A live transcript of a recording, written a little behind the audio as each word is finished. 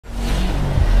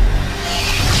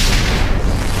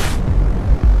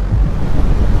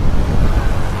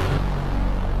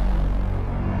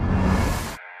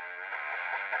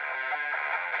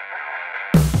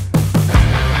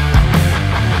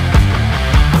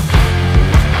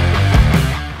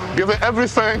Give it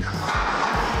everything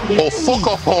or fuck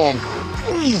off home.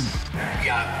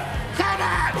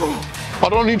 I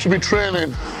don't need to be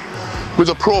training with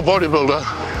a pro bodybuilder.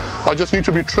 I just need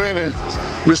to be training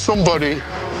with somebody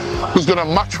who's gonna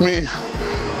match me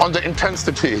on the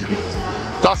intensity.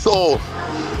 That's all.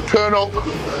 Turn up,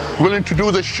 willing to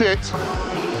do the shit,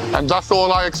 and that's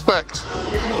all I expect.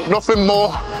 Nothing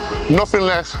more, nothing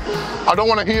less. I don't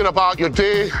want to hear about your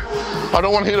day. I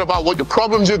don't want to hear about what your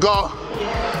problems you got.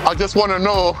 I just want to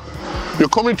know you're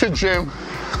coming to gym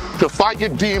to fight your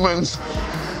demons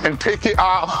and take it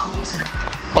out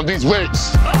on these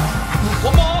weights.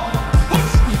 One more.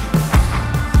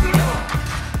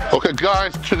 Okay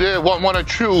guys, today what I want to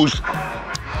choose,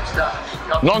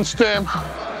 non-stem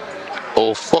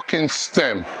or fucking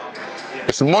stem.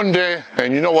 It's Monday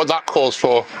and you know what that calls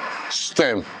for,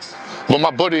 stem. But my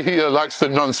buddy here likes the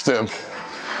non-stem,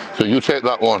 so you take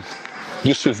that one.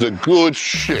 This is the good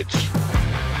shit.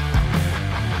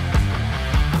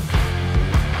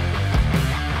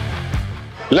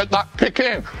 Let that kick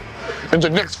in the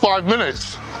next 5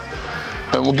 minutes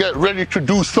and we'll get ready to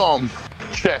do some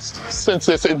chest since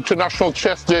it's International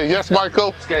Chest Day. Yes,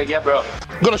 Michael? Yeah, bro.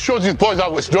 I'm gonna show these boys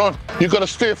how it's done. You gotta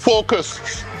stay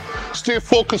focused. Stay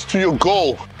focused to your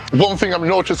goal. One thing I'm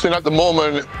noticing at the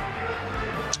moment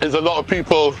is a lot of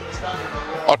people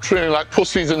are training like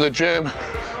pussies in the gym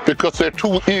because they're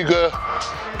too eager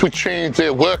to change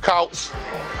their workouts,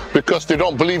 because they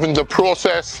don't believe in the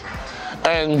process,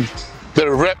 and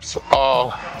their reps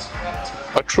are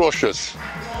atrocious.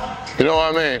 You know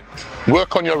what I mean?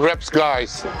 Work on your reps,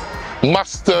 guys.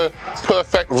 Master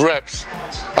perfect reps.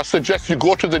 I suggest you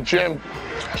go to the gym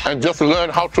and just learn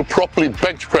how to properly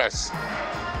bench press.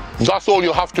 That's all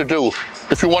you have to do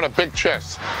if you want a big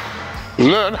chest.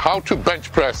 Learn how to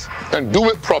bench press and do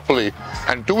it properly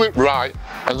and do it right,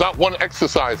 and that one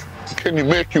exercise can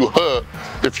make you hurt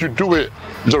if you do it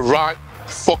the right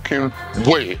fucking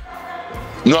way.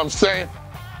 You know what I'm saying?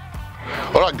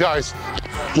 All right, guys,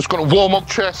 just gonna warm up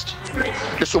chest.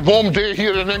 It's a warm day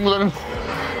here in England,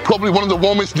 probably one of the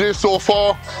warmest days so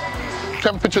far.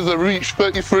 Temperatures have reached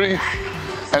 33,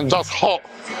 and that's hot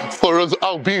for us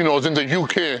albinos in the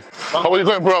UK. How are you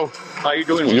going, bro? How you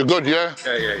doing? You're good, yeah?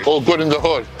 Yeah. All good in the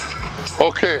hood.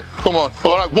 Okay, come on.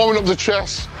 All right, warming up the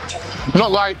chest. Not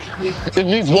like it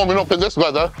needs warming up in this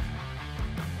weather.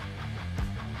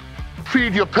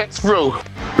 Feed your pecs through.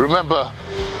 Remember,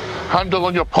 handle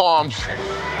on your palms,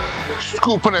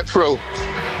 scooping it through,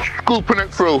 scooping it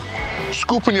through,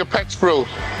 scooping your pecs through.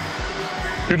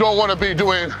 You don't want to be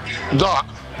doing that.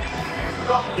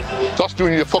 That's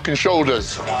doing your fucking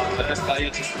shoulders.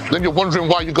 Then you're wondering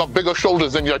why you got bigger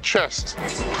shoulders than your chest.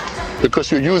 Because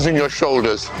you're using your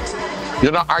shoulders.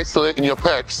 You're not isolating your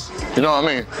pecs. You know what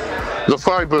I mean? The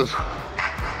fibers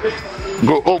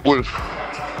go upwards,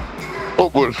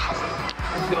 upwards.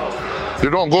 You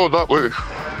don't go that way.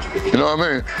 You know what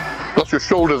I mean? That's your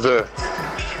shoulders there.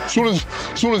 As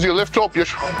soon as you lift up your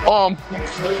arm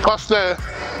past there,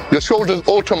 your shoulders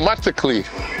automatically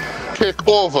take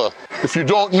over. If you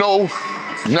don't know,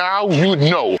 now you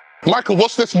know. Michael,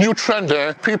 what's this new trend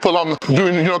there? People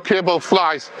doing, you know, cable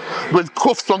flies with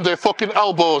cuffs on their fucking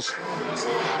elbows.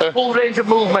 Full range of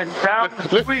movement, down,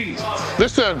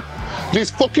 listen, these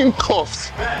fucking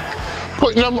cuffs,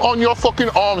 putting them on your fucking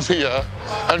arms here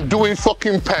and doing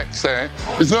fucking pecs,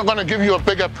 it's not gonna give you a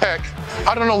bigger pec.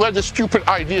 I don't know where the stupid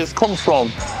ideas come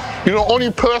from. You know,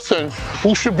 only person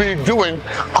who should be doing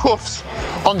cuffs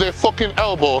on their fucking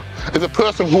elbow is a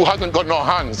person who hasn't got no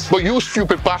hands. But you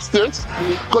stupid bastards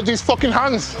got these fucking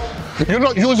hands. You're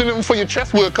not using them for your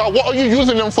chest workout. What are you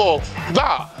using them for?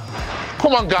 That.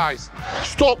 Come on, guys.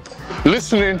 Stop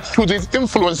listening to these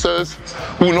influencers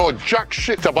who know jack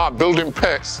shit about building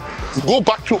pecs. Go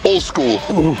back to old school.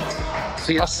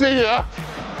 I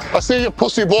see you,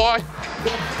 pussy boy.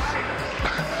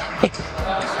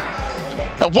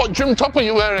 And what gym top are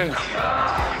you wearing?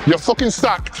 You're fucking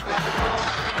stacked.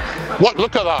 What?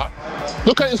 Look at that.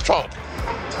 Look at his top.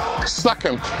 Slack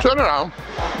him. Turn around.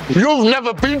 You've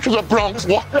never been to the Bronx,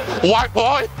 white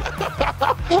boy.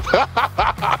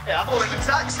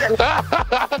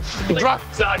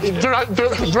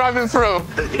 Driving through.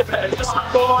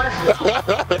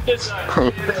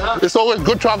 It's always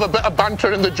good to have a bit of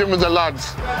banter in the gym with the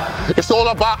lads. It's all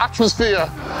about atmosphere.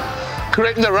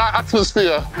 Creating the right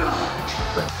atmosphere.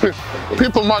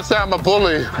 People might say I'm a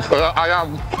bully, but I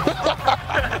am.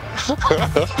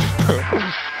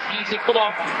 Easy, come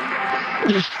on.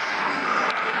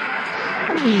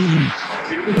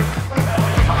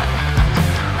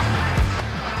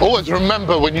 Always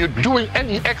remember, when you're doing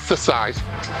any exercise,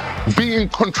 be in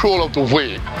control of the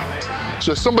weight.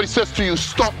 So if somebody says to you,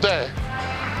 stop there,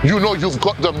 you know you've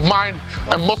got the mind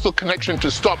and muscle connection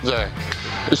to stop there.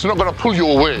 It's not gonna pull you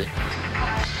away.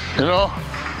 You know?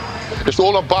 It's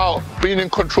all about being in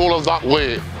control of that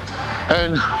weight.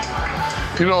 And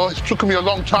you know, it's took me a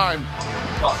long time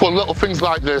for little things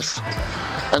like this.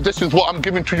 And this is what I'm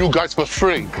giving to you guys for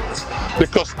free.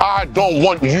 Because I don't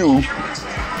want you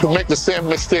to make the same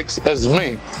mistakes as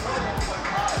me.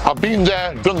 I've been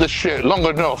there, done this shit long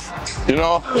enough, you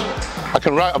know? I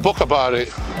can write a book about it,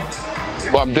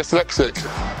 but I'm dyslexic.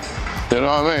 You know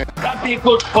what I mean? That'd be a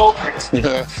good book.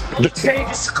 Yeah.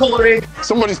 Change colouring.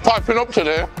 Somebody's piping up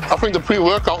today. I think the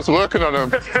pre-workout's working on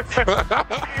them.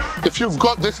 If you've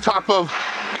got this type of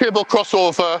cable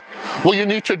crossover, what you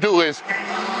need to do is,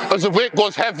 as the weight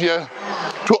goes heavier,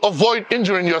 to avoid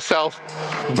injuring yourself,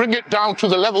 bring it down to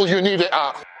the level you need it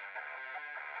at.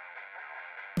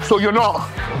 So you're not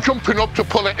jumping up to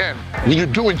pull it in. When you're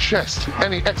doing chest,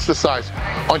 any exercise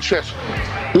on chest,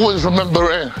 always remember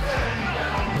it.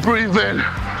 Breathe in,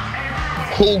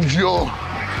 hold your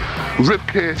rib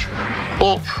cage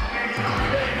up,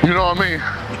 you know what I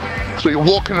mean? So you're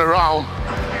walking around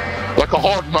like a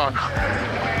hard man.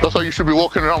 That's how you should be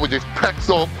walking around with your pecs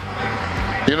up,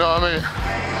 you know what I mean?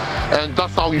 And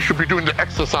that's how you should be doing the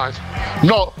exercise,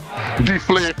 not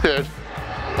deflated.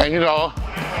 And you know,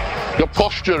 your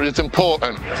posture is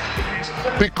important.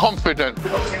 Be confident,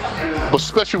 but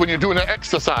especially when you're doing an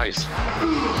exercise.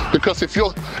 Because if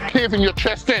you're caving your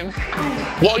chest in,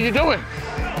 what are you doing?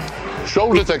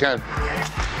 Shoulders again.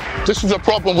 This is a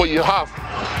problem what you have.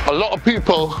 A lot of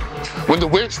people, when the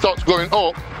weight starts going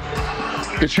up,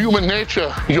 it's human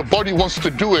nature. Your body wants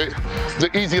to do it the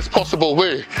easiest possible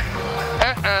way.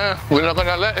 We're not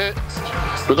gonna let it.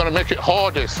 We're gonna make it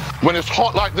hardest. When it's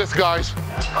hot like this, guys,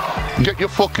 get your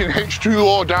fucking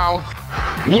H2O down.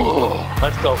 Whoa.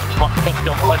 Let's go.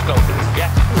 Let's go.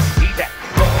 Yeah. Eat that.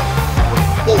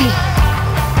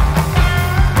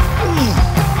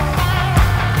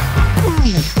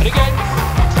 And again.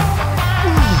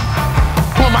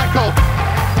 Come on, Michael.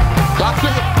 That's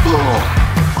it.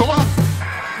 Come on.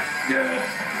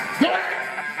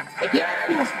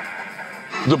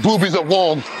 The boobies are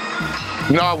warm.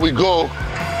 Now we go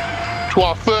to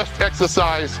our first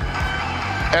exercise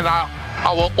and our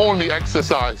only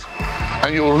exercise.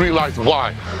 And you'll realize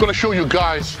why. I'm gonna show you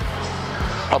guys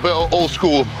a bit of old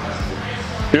school.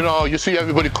 You know, you see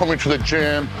everybody coming to the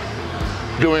gym,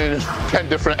 doing 10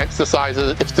 different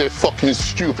exercises if they're fucking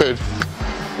stupid.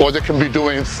 Or they can be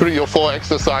doing 3 or 4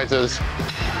 exercises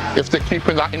if they're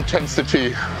keeping that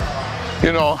intensity,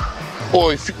 you know.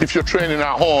 Or if you're training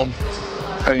at home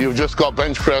and you've just got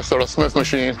bench press or a Smith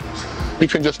machine, you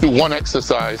can just do one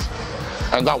exercise.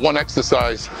 And that one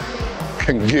exercise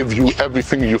can give you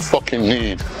everything you fucking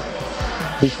need.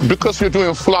 Because you're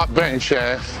doing flat bench,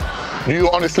 yeah, do you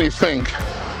honestly think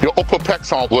your upper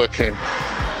pecs aren't working?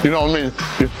 You know what I mean?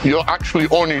 You're actually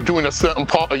only doing a certain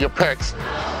part of your pecs.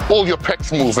 All your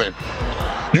pecs moving.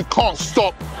 You can't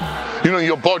stop, you know,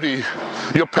 your body,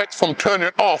 your pecs from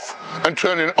turning off and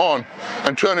turning on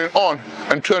and turning on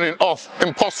and turning off.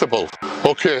 Impossible.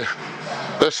 Okay,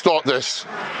 let's start this.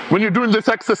 When you're doing this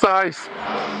exercise,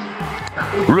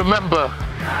 remember,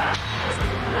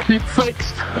 keep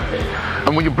fixed,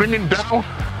 and when you're bringing down,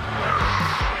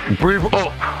 breathe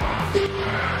up.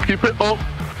 Keep it up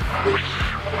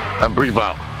and breathe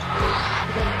out.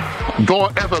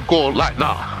 Don't ever go like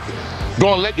that.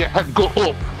 Don't let your head go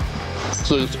up.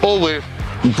 So it's always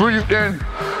breathe in,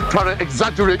 try to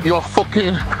exaggerate your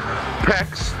fucking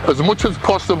pecs as much as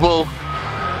possible,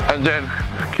 and then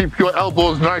keep your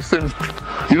elbows nice and,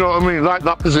 you know what I mean, like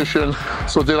that position,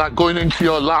 so they're like going into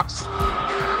your lats,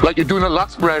 like you're doing a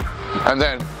lat spread, and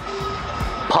then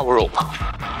power up.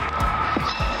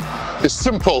 It's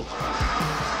simple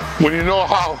when you know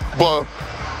how, but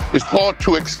it's hard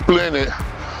to explain it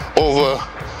over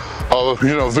a,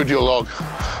 you know, video log,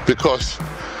 because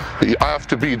I have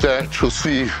to be there to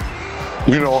see,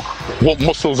 you know, what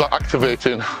muscles are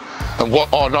activating and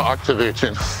what are not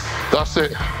activating. That's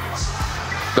it.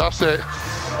 That's it.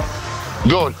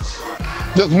 Good.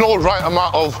 There's no right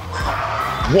amount of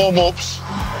warm-ups.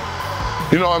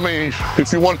 You know what I mean?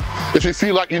 If you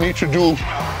feel like you need to do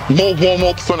more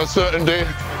warm-ups on a certain day,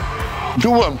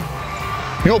 do them.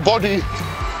 Your body,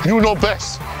 you know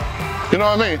best. You know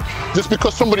what I mean? Just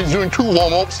because somebody's doing 2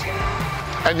 warm-ups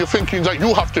and you're thinking that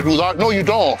you have to do that, no, you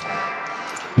don't.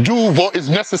 Do what is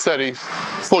necessary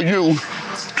for you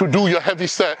to do your heavy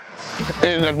set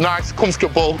in a nice,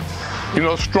 comfortable, you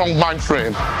know, strong mind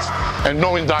frame, and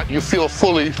knowing that you feel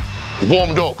fully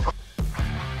warmed up.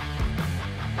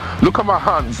 Look at my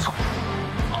hands.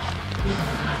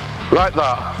 Like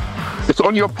that. It's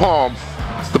on your palm.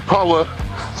 The power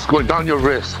It's going down your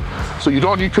wrist. So you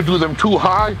don't need to do them too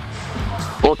high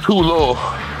or too low.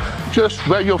 Just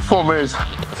where your thumb is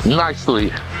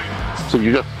nicely. So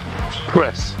you just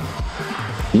press.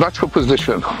 Natural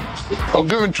position. I'm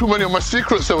giving too many of my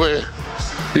secrets away.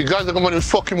 You guys are going to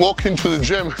fucking walk into the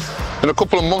gym in a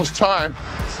couple of months' time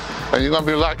and you're going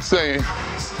to be like saying,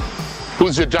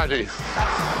 who's your daddy?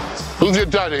 Who's your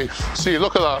daddy? See,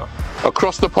 look at that.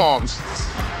 Across the palms.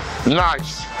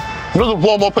 Nice. Another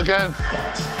warm up again.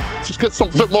 Just get some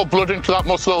bit more blood into that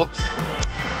muscle.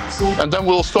 And then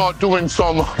we'll start doing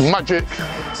some magic.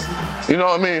 You know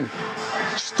what I mean?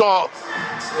 Start,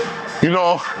 you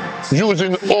know,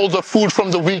 using all the food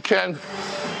from the weekend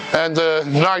and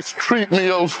nice treat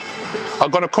meals are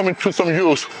gonna come into some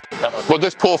use. But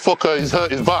this poor fucker is hurt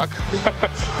his back.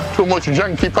 Too much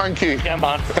janky panky. Yeah,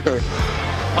 man.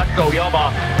 Let's go, yo,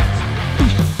 man.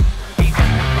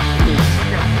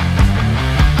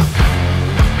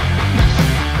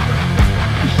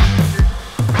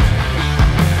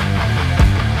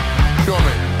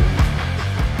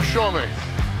 Show me.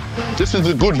 This is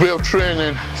a good way of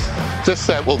training. This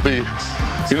set will be,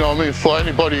 you know what I mean, for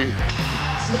anybody,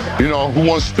 you know, who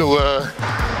wants to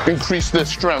increase their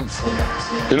strength.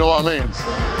 You know what I mean?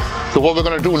 So what we're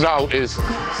gonna do now is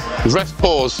rest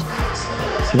pause.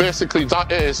 Basically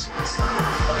that is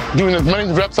doing as many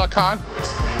reps as I can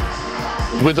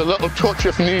with a little touch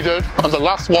if needed on the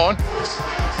last one,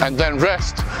 and then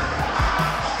rest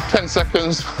 10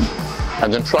 seconds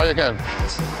and then try again.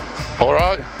 All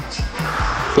right?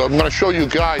 So I'm gonna show you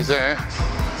guys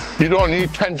you don't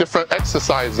need 10 different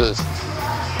exercises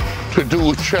to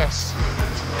do chest.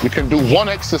 You can do one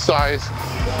exercise,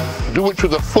 do it to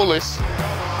the fullest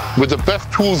with the best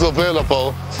tools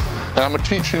available, and I'm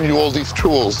teaching you all these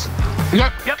tools.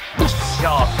 Yep. Yeah, let's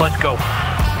go.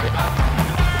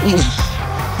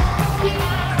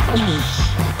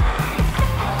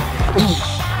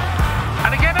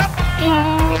 And again up.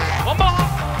 One more.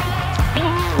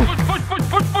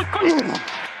 Push.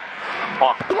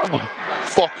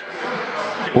 Fuck.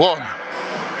 1.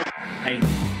 8,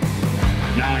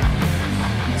 9,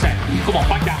 10. Come on,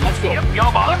 back down, let's go. Yep,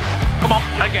 yo, man. Come on,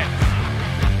 again.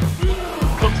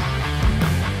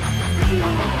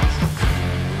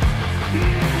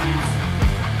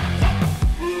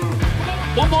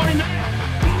 One more in there.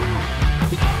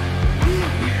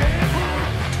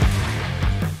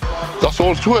 That's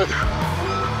all to it.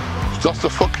 That's the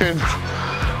fucking,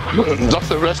 that's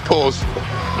the rest pause.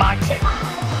 Magic.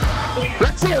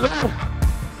 That's it then.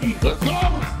 Let's go.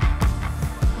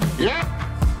 Yeah.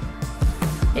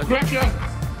 Aggression.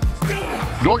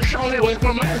 Don't shy away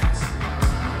from me.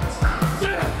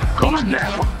 Come on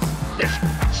now.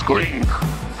 Scream.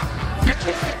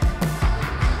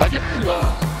 Again.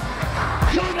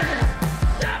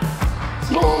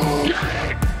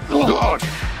 Good.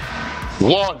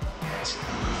 1,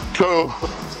 2,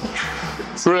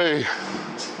 3,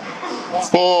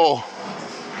 4,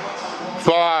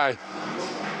 5,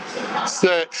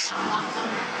 6,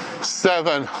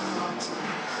 7,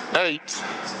 8,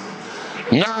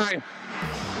 9,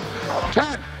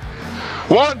 10.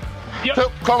 1,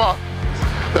 2, come on.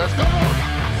 Let's go.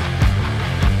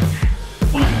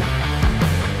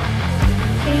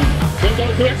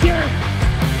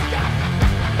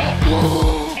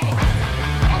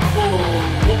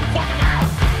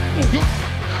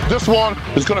 This one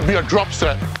is going to be a drop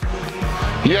set.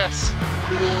 Yes,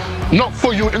 not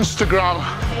for you Instagram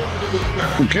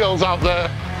girls out there,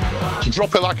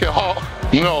 drop it like it hot.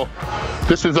 No,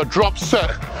 this is a drop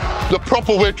set, the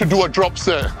proper way to do a drop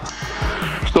set.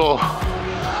 So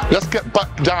let's get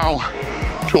back down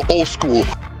to old school.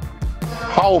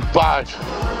 How bad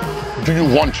do you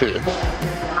want it?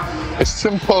 As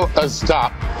simple as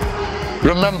that.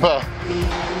 Remember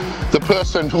the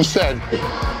person who said,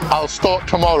 I'll start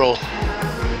tomorrow.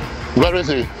 Where is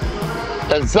he?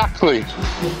 Exactly.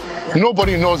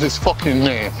 Nobody knows his fucking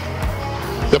name.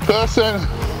 The person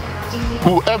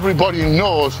who everybody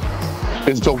knows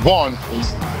is the one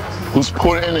who's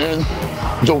putting in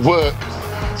the work.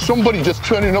 Somebody just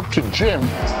turning up to gym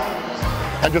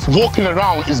and just walking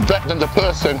around is better than the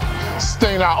person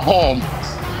staying at home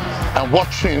and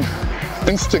watching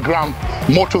Instagram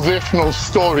motivational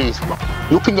stories.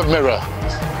 Look in the mirror.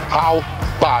 How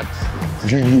bad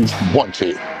do you want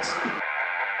it?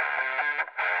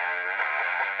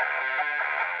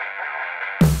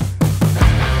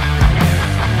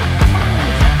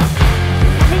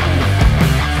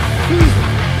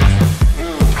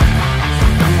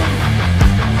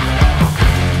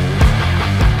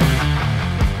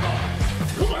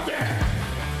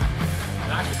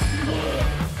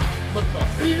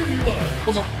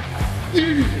 Come on.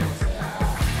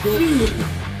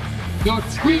 Go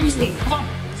squeeze. Come on.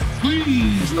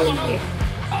 Squeeze. Come on.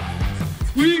 Up.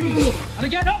 Squeeze. And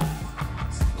again, up.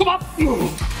 Come on.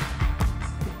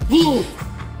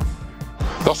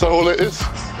 That's all it is.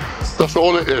 That's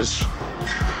all it is.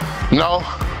 Now,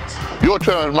 your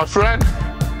turn, my friend.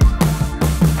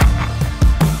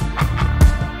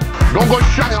 Don't go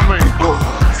shy on me.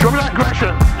 Show me that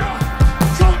aggression.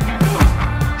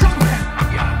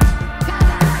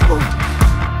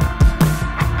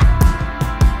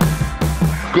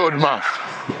 Good man.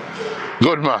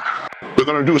 Good man. We're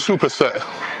gonna do a superset.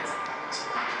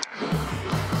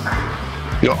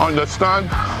 You understand?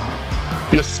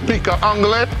 You speak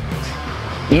Anglais?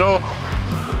 No.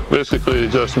 Basically,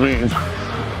 it just means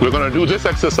we're gonna do this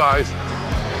exercise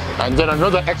and then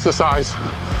another exercise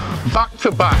back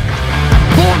to back.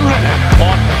 Born ready.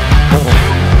 Come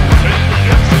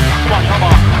on, come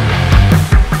on.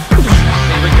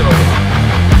 Here we go.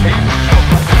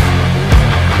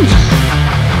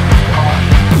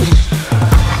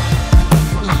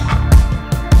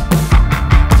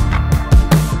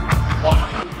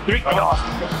 Three.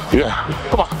 Yeah.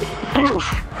 Come on.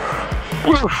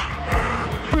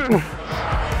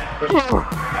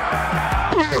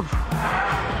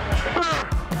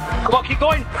 Come on, keep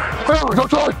going. Go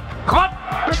time. Come on.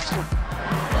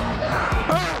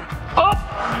 Up.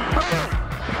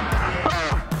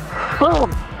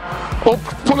 Up,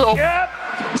 pull it up. Yeah.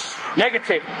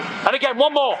 Negative. And again,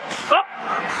 one more. Up.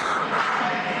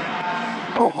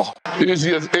 Oh,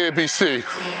 easy as ABC.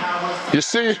 You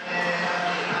see,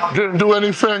 didn't do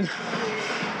anything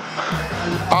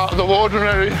out of the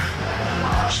ordinary.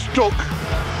 Stuck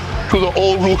to the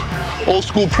old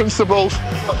school principles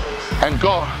and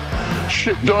got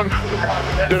shit done.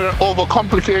 Didn't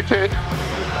overcomplicate it.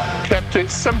 Kept it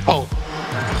simple.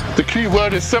 The key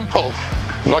word is simple.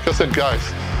 Like I said,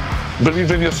 guys,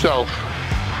 believe in yourself.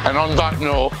 And on that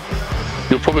note,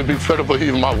 you'll probably be fed up with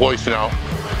hearing my voice now.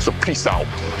 So peace out.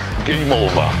 Game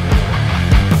over.